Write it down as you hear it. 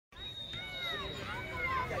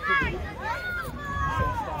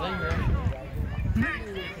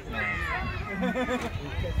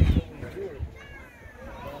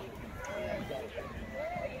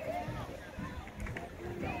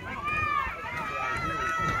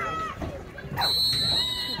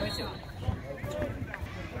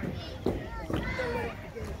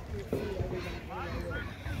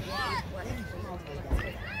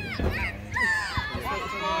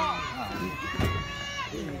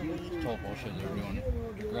Total bullshit they're doing.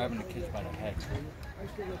 Grabbing the kids by the head.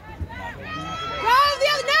 Go the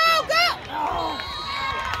other, no, go! Oh.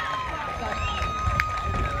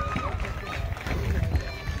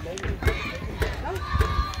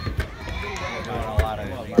 A lot of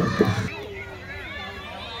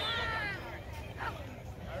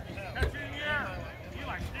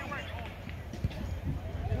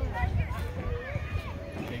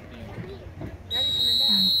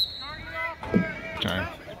Sorry.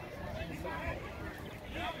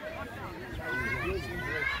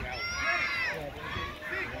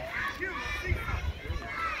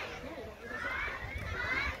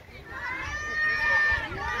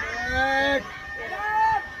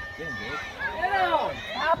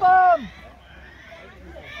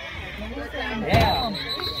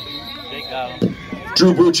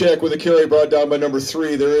 Drew Buchek with a carry brought down by number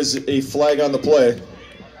 3. There is a flag on the play.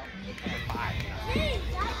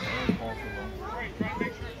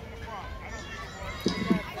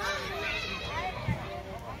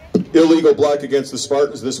 Illegal block against the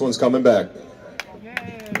Spartans. This one's coming back.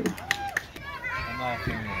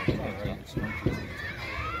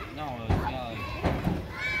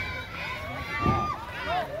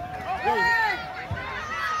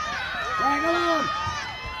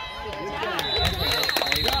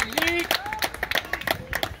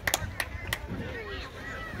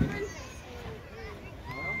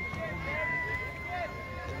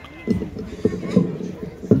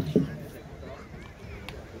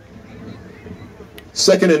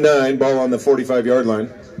 Second and 9, ball on the 45-yard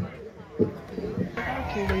line.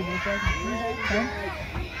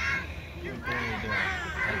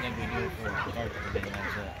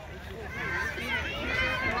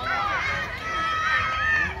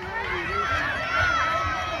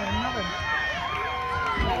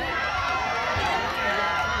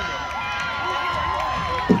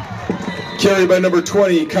 Carry by number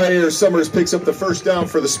 20, Kyer Summers picks up the first down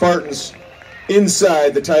for the Spartans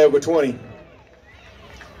inside the Tioga 20.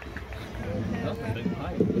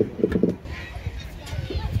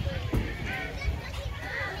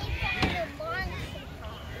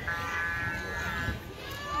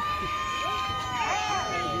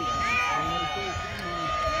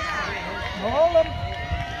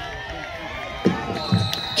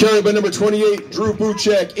 Carry by number 28, Drew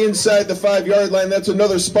Buchek inside the 5-yard line. That's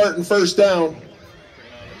another Spartan first down.